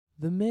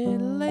The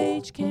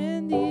middle-aged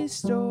candy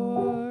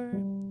store.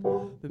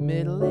 The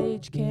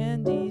middle-aged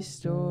candy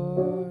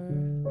store.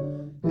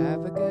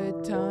 Have a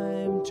good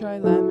time, try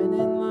lemon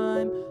and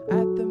lime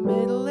at the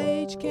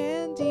middle-aged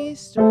candy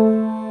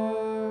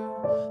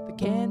store. The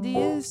candy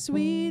is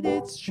sweet,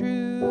 it's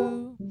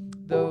true,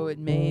 though it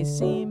may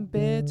seem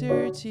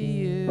bitter to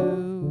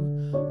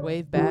you.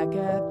 Wave back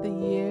at the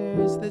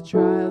years, the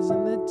trials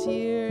and the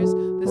tears,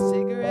 the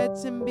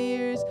cigarettes and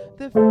beers,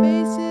 the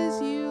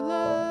faces you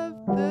love,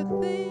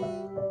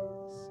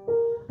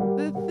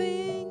 the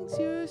things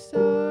you're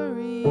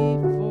sorry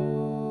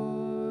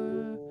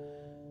for.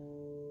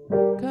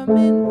 Come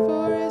in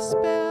for a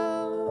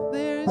spell,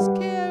 there's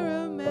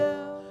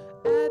caramel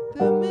at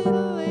the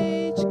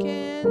middle-aged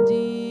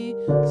candy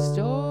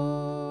store.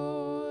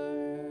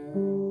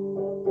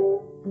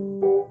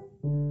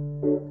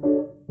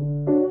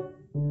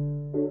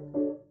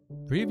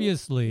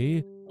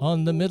 Previously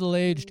on the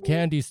Middle-Aged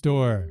Candy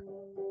Store,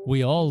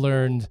 we all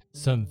learned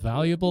some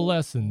valuable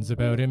lessons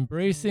about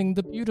embracing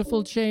the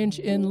beautiful change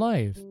in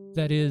life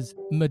that is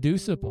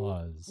Medusa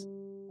Paws.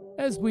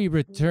 As we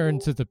return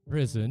to the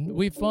prison,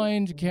 we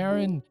find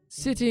Karen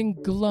sitting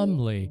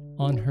glumly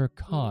on her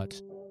cot,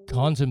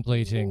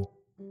 contemplating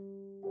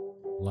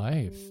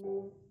life.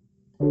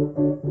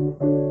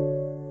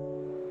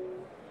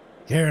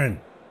 Karen,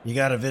 you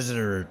got a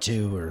visitor or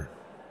two or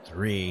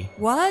three.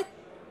 What?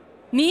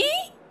 Me?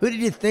 Who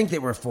did you think they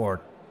were for?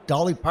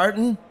 Dolly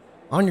Parton?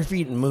 On your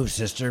feet and move,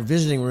 sister.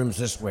 Visiting room's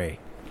this way.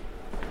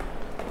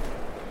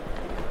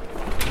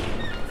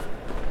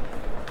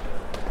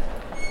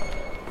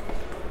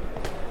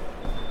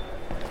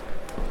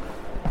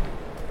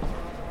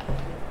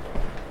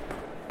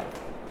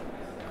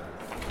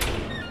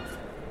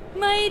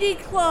 Mighty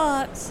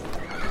clocks.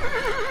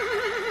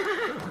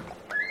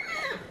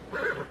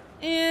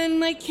 And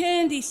my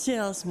candy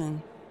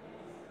salesman.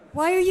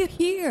 Why are you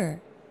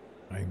here?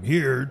 I'm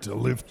here to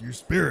lift your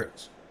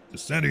spirits, to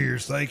center your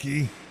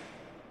psyche,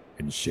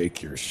 and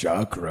shake your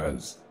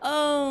chakras.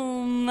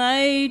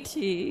 Almighty.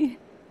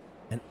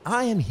 And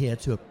I am here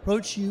to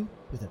approach you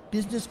with a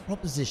business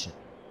proposition.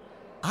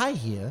 I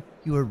hear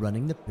you are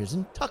running the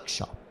prison tuck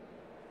shop.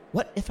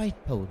 What if I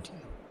told you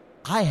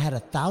I had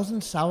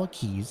 1,000 sour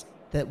keys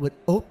that would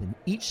open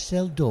each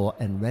cell door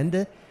and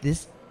render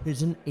this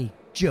prison a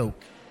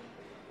joke?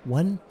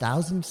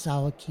 1,000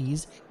 sour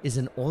keys is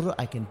an order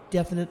I can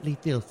definitely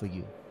fill for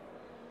you.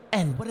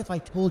 And what if I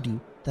told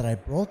you that I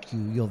brought you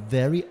your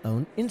very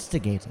own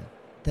instigator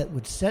that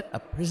would set a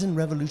prison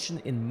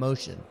revolution in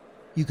motion?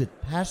 You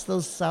could pass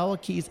those sour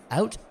keys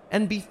out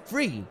and be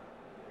free.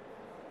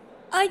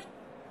 I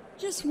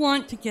just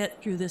want to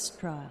get through this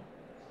trial.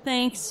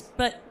 Thanks,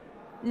 but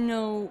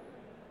no,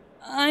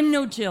 I'm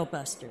no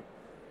jailbuster.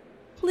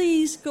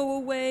 Please go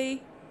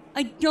away.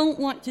 I don't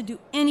want to do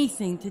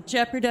anything to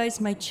jeopardize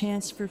my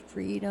chance for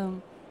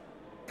freedom.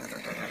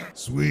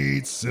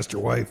 Sweet sister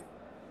wife,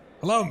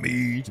 allow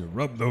me to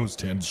rub those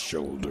tense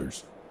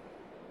shoulders.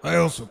 I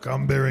also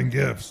come bearing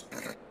gifts.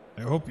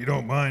 I hope you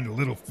don't mind a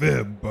little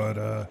fib, but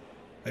I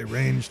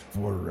arranged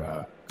for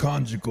a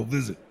conjugal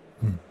visit.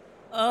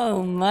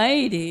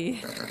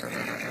 Almighty.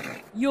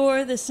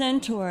 You're the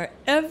centaur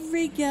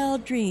every gal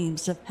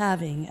dreams of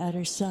having at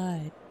her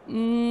side.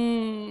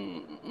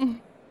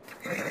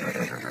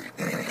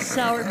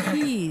 Sour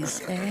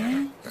keys,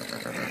 eh?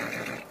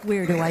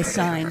 Where do I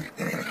sign?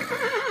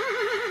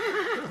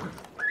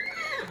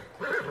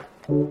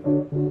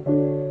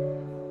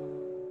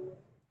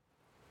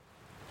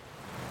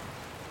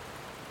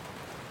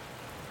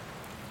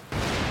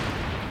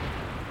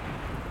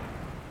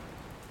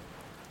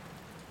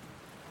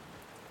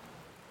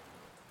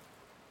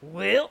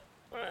 Well,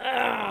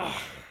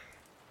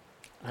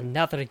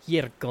 another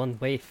year gone,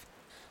 wife,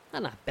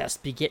 and I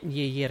best be getting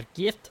you your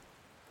gift.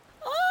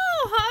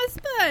 Oh,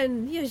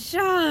 husband, you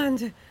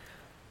shan't.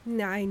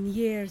 9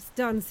 years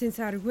done since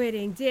our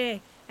wedding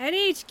day, and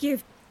each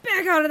gift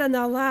bigger than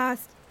the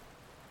last.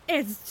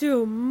 It's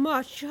too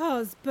much,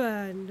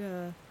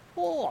 husband.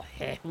 Oh,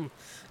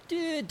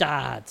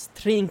 doodads,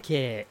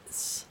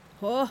 trinkets.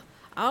 Oh,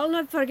 I'll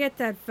not forget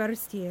that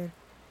first year.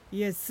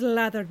 You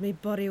slathered me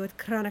body with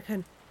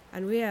Chronican,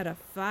 and we had a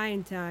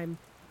fine time.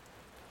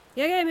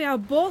 You gave me a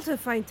bolt of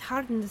fine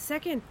tartan the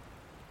second,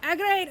 a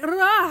great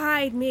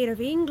rawhide made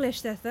of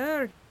English the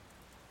third,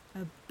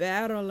 a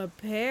barrel of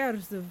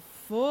pears the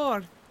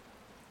fourth.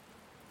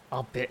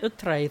 A bit of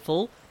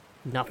trifle,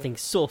 nothing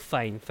so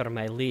fine for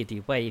my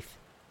lady wife.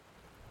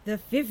 The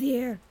 5th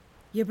year,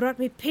 you brought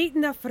me peat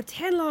enough for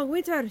 10 long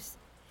winters.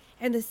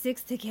 And the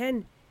 6th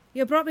again,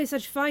 you brought me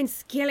such fine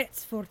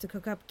skillets for to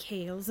cook up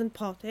kales and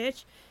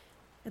pottage.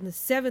 And the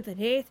 7th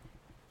and 8th,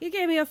 you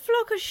gave me a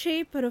flock of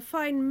sheep and a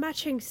fine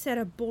matching set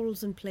of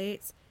bowls and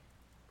plates.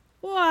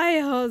 Why,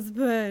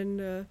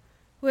 husband,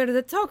 we're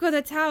the talk of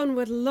the town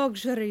with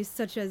luxuries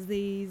such as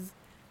these.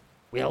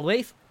 Well,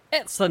 wife,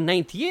 it's the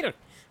 9th year,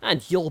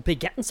 and you'll be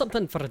getting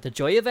something for the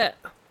joy of it.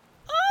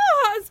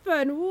 Oh,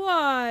 husband,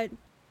 what?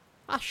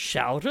 I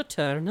shall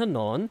return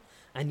anon,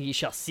 and ye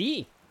shall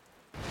see.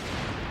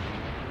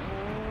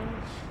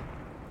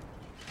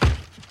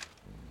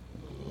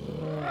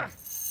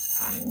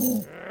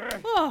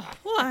 Oh,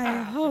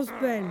 why,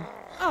 husband,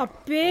 a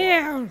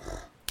bear!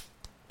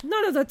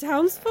 None of the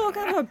townsfolk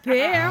have a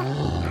bear.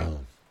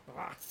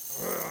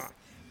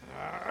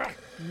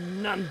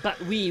 None but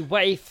we,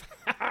 wife.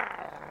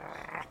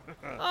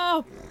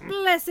 Oh,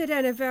 blessed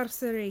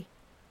anniversary.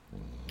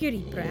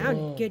 Goody Brown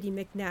and Goody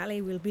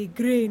McNally will be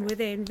green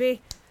with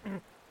envy.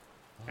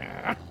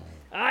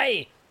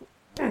 Aye.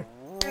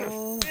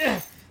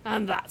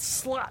 And that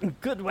slatin'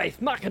 good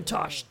wife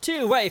Macintosh,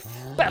 too, wife.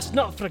 Best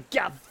not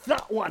forget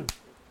that one.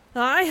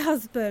 Aye,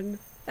 husband.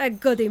 That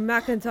Goody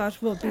Macintosh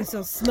won't be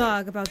so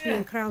smug about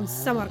being crowned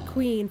summer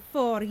queen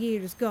 4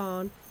 years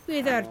gone,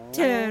 with her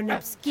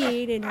turnip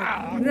skin and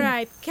her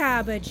ripe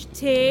cabbage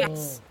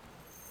tits.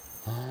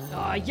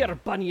 You're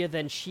bunnier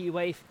than she,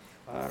 wife.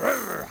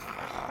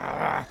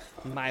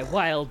 My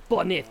wild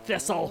bonny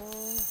thistle.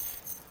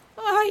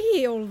 Oh,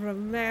 ye old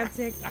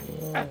romantic.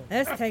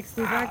 This takes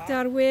me back to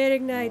our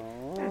wedding night,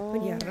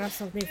 when you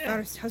wrestled me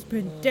first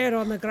husband dead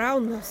on the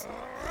ground thus.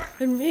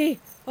 And me,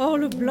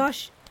 all a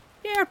blush,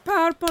 near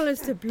purple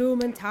as to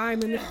bloom in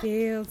time in the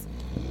fields.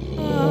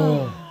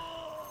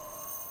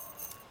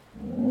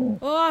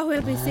 Oh,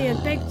 we'll be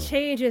seeing big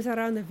changes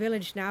around the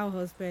village now,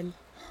 husband.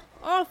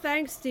 All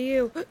thanks to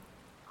you.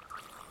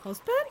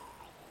 Husband?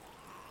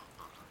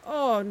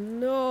 Oh,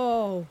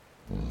 no.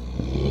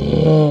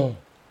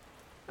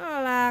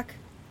 Alack.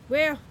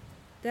 Well,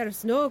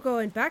 there's no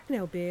going back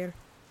now, Bear.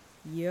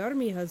 You're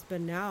me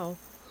husband now.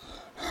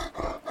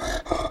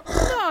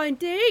 No,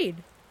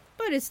 indeed.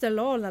 But it's the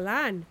law of the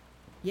land.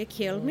 You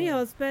killed me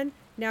husband.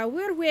 Now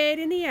we're wed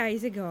in the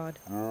eyes of God.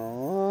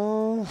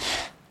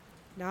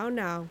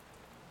 Now.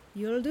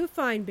 You'll do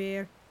fine,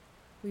 Bear.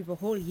 We've a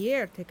whole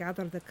year to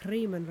gather the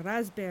cream and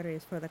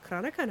raspberries for the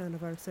Chronican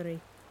anniversary.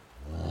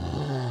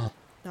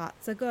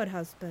 That's a good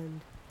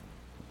husband.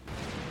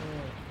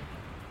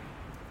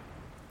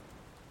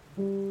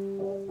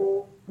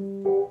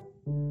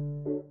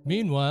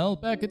 Meanwhile,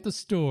 back at the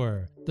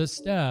store, the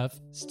staff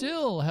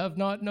still have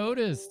not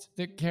noticed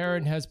that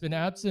Karen has been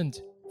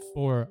absent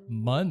for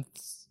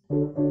months.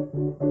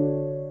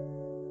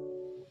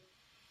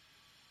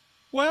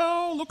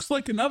 Well, looks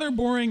like another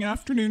boring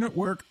afternoon at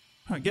work.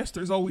 I guess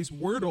there's always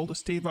Wordle to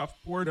stave off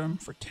boredom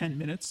for 10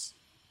 minutes.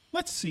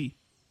 Let's see.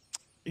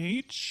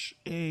 Hades.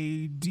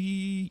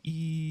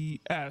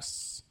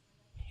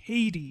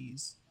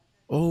 Hades.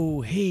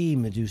 Oh, hey,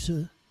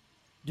 Medusa.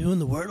 Doing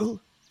the Wordle?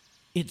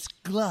 It's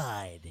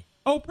Glide.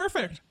 Oh,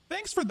 perfect.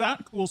 Thanks for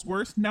that,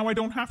 Coolsworth. Now I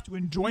don't have to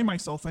enjoy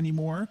myself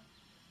anymore.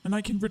 And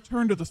I can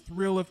return to the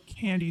thrill of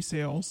candy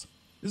sales.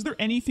 Is there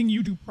anything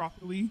you do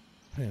properly?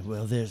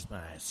 Well, there's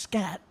my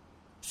scat.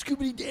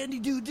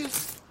 Scoobity-dandy-doo-doo.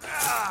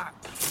 Ah!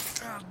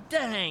 Oh,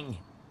 dang.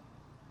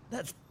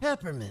 That's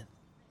peppermint.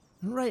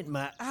 Right in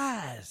my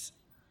eyes.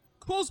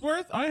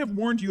 Coolsworth, I have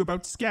warned you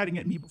about scatting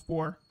at me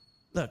before.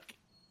 Look,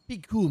 be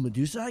cool,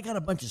 Medusa. I got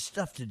a bunch of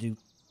stuff to do.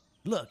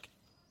 Look,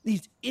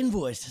 these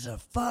invoices are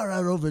far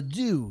out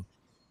overdue.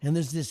 And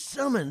there's this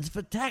summons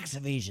for tax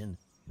evasion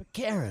for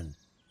Karen.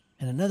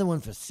 And another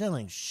one for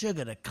selling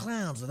sugar to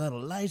clowns without a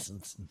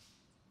license. And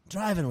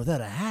driving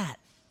without a hat.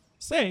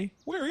 Say,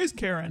 where is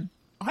Karen?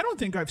 I don't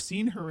think I've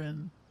seen her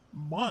in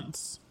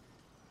months.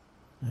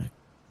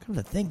 Come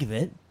to think of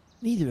it,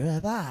 neither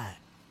have I.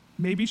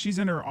 Maybe she's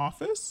in her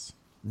office?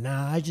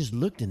 Nah, I just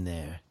looked in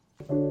there.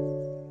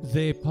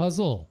 They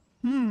puzzle.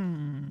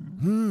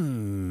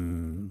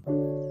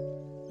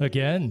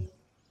 Again,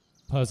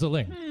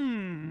 puzzling.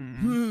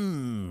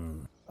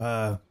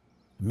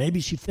 Maybe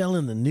she fell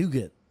in the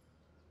nougat.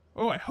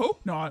 Oh, I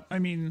hope not. I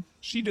mean,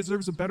 she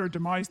deserves a better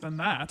demise than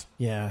that.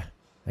 Yeah,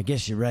 I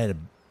guess you're right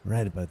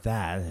about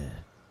that.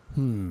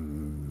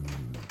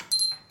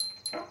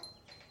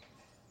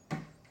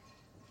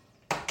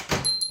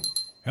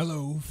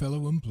 Hello,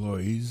 fellow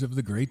employees of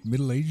the great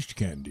middle-aged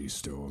candy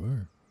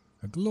store.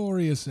 A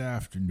glorious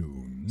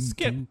afternoon.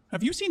 Skip,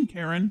 have you seen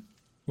Karen?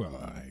 Well,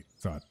 I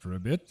thought for a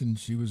bit, and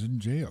she was in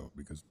jail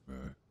because of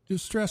a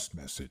distress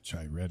message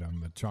I read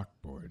on the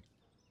chalkboard.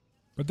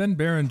 But then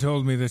Baron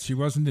told me that she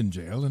wasn't in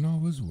jail and all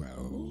was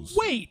well.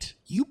 Wait,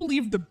 you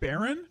believe the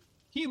Baron?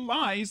 He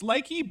lies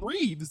like he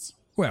breathes.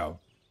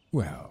 Well,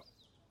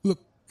 look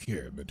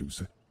here,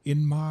 Medusa.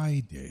 In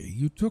my day,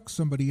 you took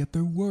somebody at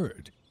their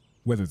word.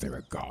 Whether they're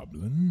a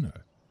goblin,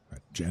 a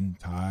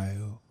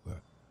Gentile,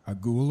 a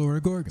ghoul, or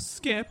a gorgon.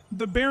 Skip,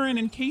 the Baron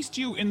encased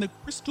you in the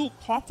crystal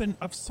coffin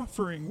of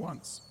suffering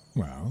once.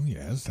 Well,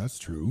 yes, that's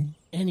true.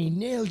 And he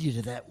nailed you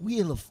to that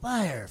wheel of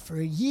fire for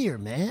a year,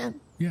 man.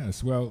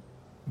 Yes, well,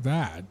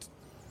 that,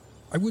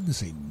 I wouldn't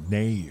say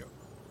nailed.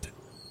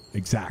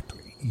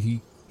 Exactly.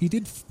 He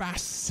did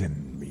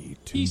fasten me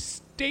to... He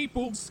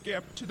stapled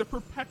Skip to the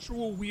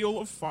perpetual wheel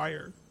of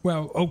fire.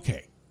 Well,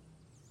 okay.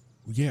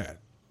 Yeah,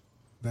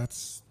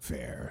 that's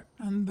fair.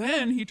 And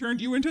then he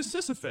turned you into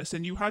Sisyphus,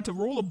 and you had to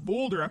roll a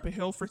boulder up a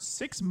hill for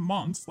 6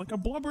 months like a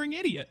blubbering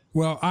idiot.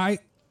 Well, I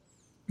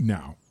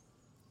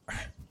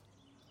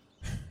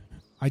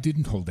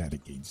didn't hold that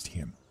against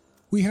him.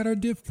 We had our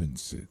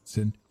differences,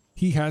 and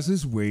he has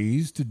his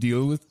ways to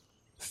deal with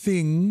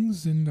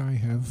things, and I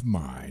have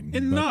mine.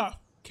 Enough!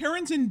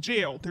 Karen's in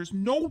jail, there's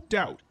no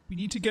doubt. We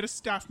need to get a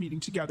staff meeting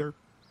together.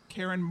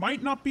 Karen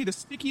might not be the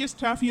stickiest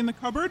taffy in the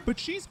cupboard, but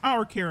she's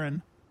our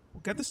Karen.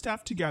 We'll get the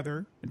staff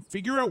together and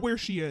figure out where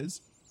she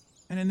is.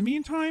 And in the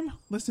meantime,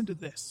 listen to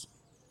this.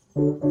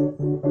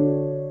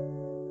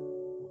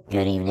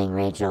 Good evening,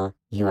 Rachel.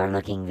 You are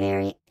looking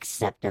very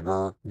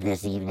acceptable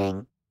this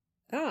evening.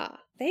 Ah,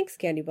 thanks,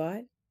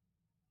 Candybot.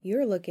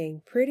 You're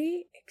looking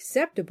pretty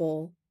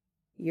acceptable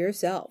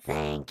yourself.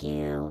 Thank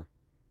you.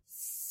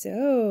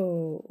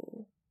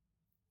 So,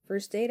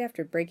 first date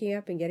after breaking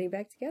up and getting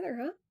back together,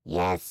 huh?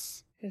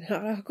 Yes.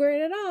 Not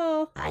awkward at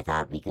all. I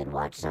thought we could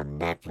watch some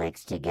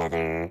Netflix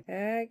together.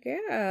 I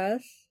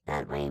guess.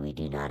 That way we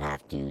do not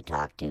have to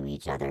talk to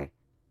each other.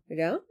 We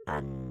don't?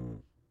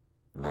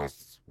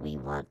 Unless we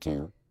want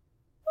to.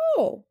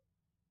 Oh,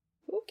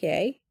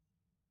 okay.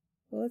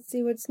 Well, let's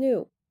see what's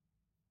new.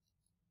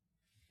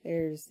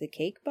 There's the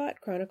Cakebot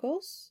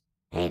Chronicles.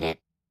 Hate it.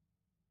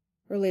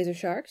 Or Laser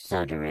Sharks.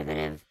 So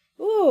derivative.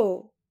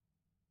 Ooh.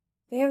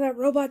 They have that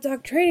robot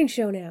dog training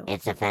show now.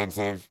 It's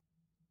offensive.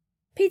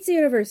 Pizza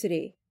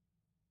University.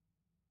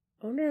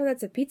 I wonder if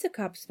that's a Pizza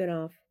Cop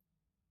spinoff.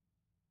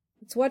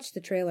 Let's watch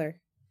the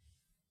trailer.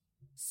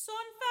 Son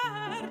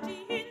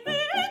verdi in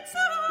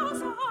vezza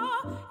rosa,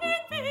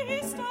 in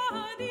vista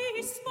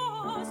di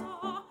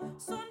sposa,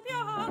 son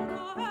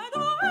bianca ed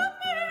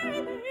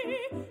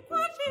umili,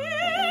 quasi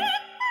ad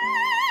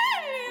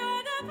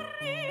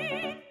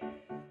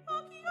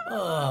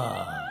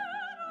Ah,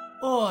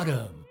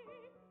 autumn,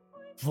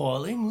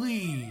 falling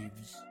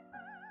leaves,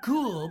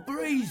 cool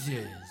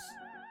breezes,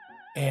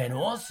 and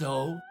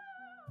also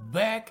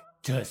back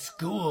to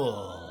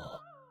school.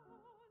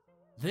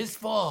 This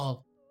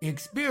fall,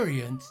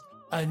 experience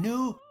a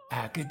new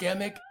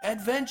academic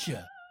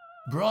adventure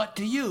brought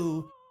to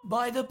you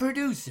by the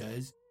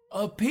producers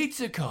of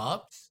Pizza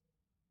Cops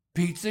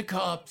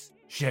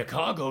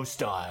Chicago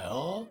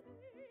Style,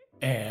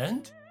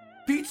 and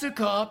Pizza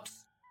Cop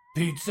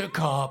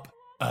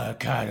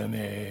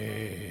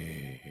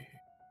Academy.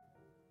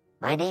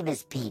 My name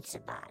is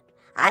PizzaBot.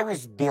 I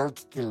was built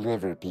to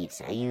deliver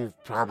pizza.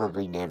 You've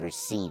probably never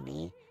seen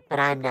me, but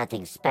I'm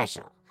nothing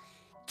special.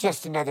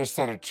 Just another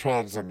set of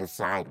treads on the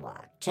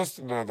sidewalk. Just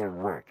another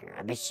worker,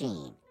 a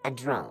machine, a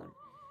drone.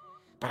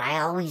 But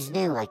I always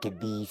knew I could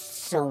be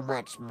so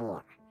much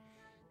more.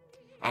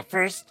 At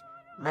first,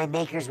 my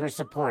makers were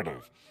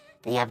supportive.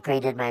 They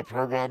upgraded my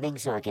programming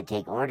so I could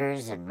take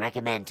orders and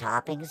recommend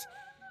toppings.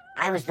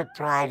 I was the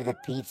pride of the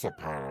pizza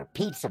parlor,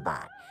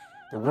 PizzaBot,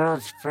 the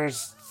world's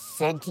first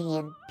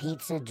sentient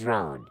pizza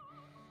drone.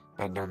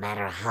 But no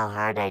matter how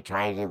hard I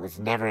tried, it was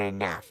never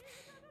enough.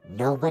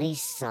 Nobody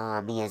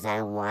saw me as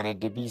I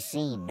wanted to be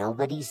seen.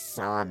 Nobody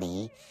saw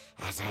me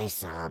as I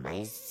saw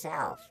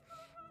myself,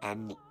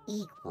 an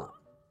equal.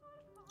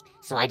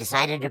 So I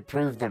decided to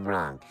prove them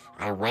wrong.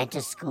 I went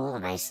to school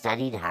and I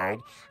studied hard.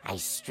 I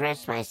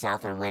stretched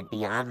myself and went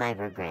beyond my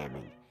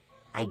programming.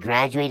 I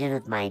graduated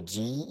with my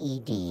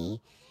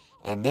GED,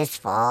 and this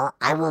fall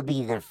I will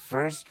be the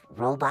first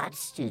robot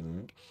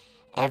student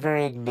ever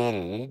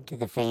admitted to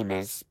the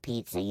famous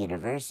Pizza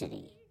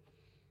University.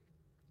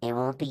 It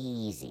won't be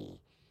easy.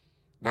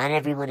 Not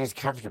everyone is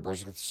comfortable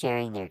with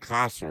sharing their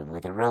classroom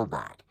with a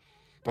robot.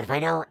 But if I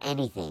know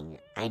anything,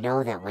 I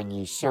know that when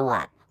you show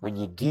up, when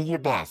you do your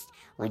best,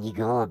 when you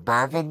go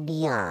above and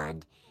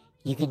beyond,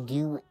 you can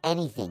do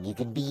anything, you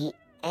can be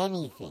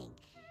anything.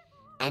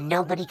 And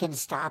nobody can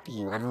stop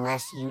you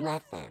unless you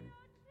let them.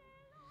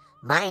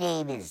 My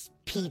name is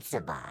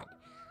PizzaBot.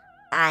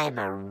 I'm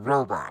a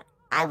robot.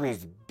 I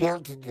was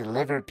built to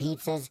deliver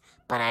pizzas,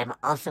 but I'm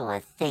also a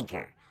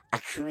thinker, a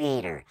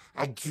creator,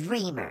 a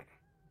dreamer.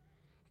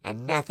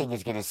 And nothing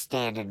is going to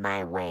stand in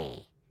my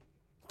way.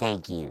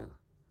 Thank you.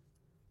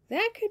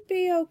 That could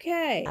be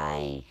okay.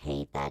 I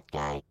hate that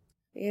guy.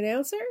 The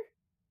announcer?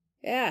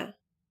 Yeah.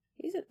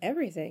 He's in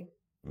everything.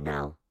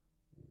 No.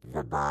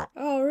 The bot?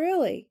 Oh,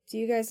 really? Do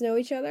you guys know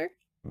each other?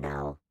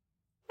 No.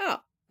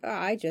 Oh,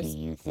 I just... Do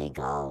you think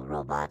all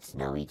robots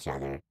know each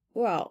other?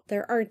 Well,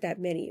 there aren't that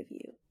many of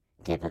you.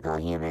 Typical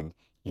human.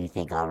 You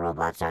think all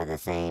robots are the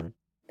same?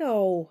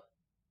 No.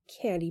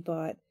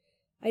 Candybot.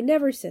 I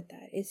never said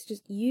that. It's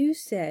just you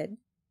said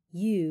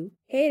you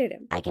hated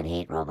him. I can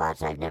hate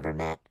robots I've never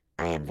met.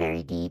 I am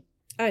very deep.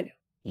 I know.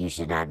 You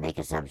should not make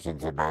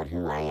assumptions about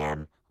who I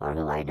am or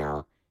who I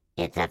know.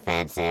 It's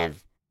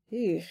offensive.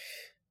 Eesh.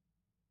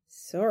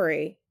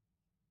 Sorry.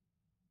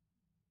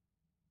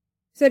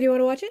 So do you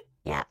want to watch it?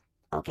 Yeah,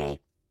 okay.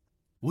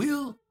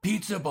 Will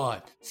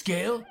PizzaBot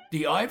scale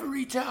the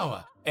ivory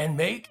tower and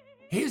make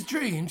his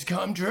dreams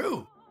come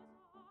true?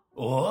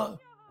 Or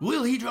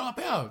will he drop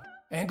out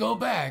and go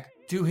back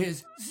to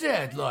his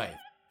sad life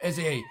as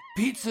a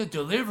pizza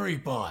delivery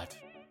bot?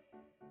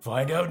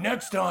 Find out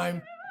next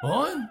time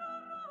on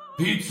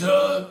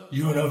Pizza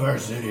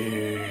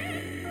University.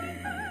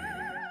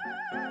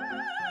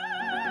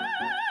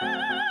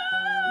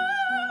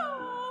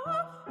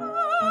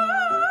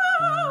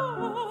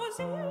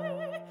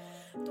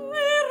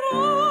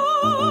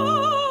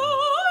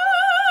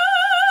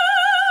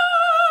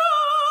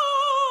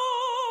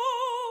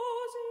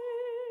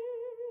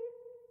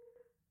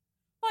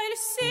 il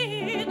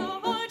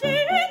seno di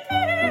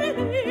teli,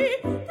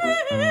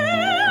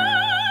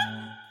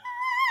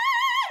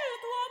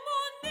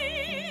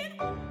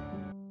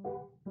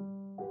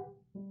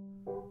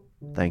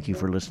 Thank you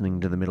for listening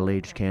to the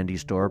Middle-Aged Candy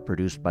Store,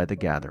 produced by The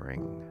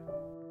Gathering.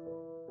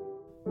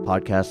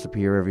 Podcasts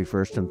appear every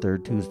first and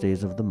third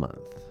Tuesdays of the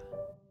month.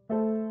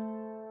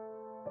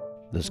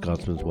 The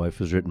Scotsman's Wife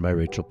was written by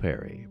Rachel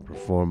Perry,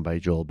 performed by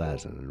Joel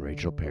Bazin and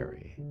Rachel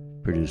Perry,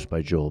 produced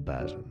by Joel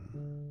Bazin.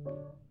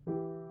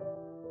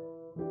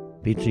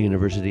 Pizza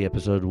University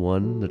Episode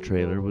 1, the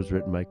trailer, was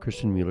written by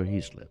Kristen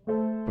Mueller-Heaslip,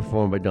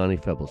 performed by Donnie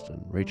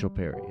Febbleston, Rachel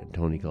Perry, and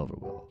Tony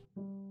Culverwell.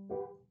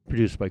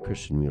 Produced by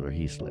Kristen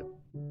Mueller-Heaslip.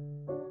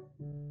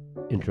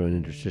 Intro and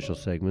interstitial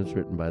segments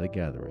written by The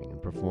Gathering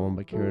and performed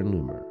by Karen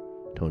Loomer,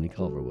 Tony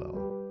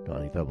Culverwell,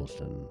 Donnie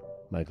Febbleston,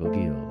 Michael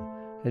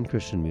Giel, and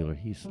Kristen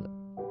Mueller-Heaslip.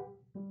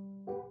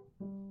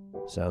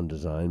 Sound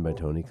design by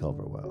Tony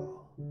Culverwell.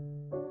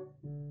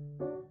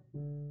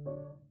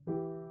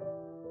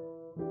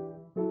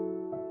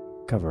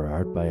 Cover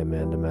art by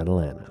Amanda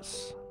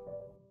Madalanis.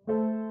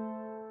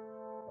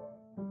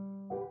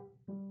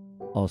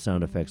 All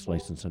sound effects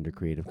licensed under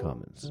Creative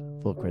Commons.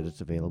 Full credits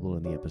available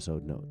in the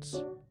episode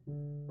notes.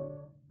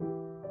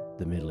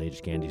 The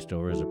Middle-Aged Candy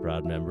Store is a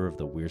proud member of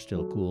the We're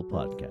Still Cool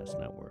podcast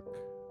network.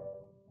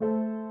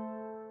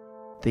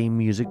 Theme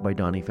music by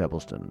Donnie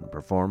Febbleston,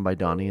 performed by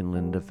Donnie and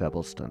Linda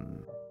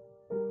Febbleston.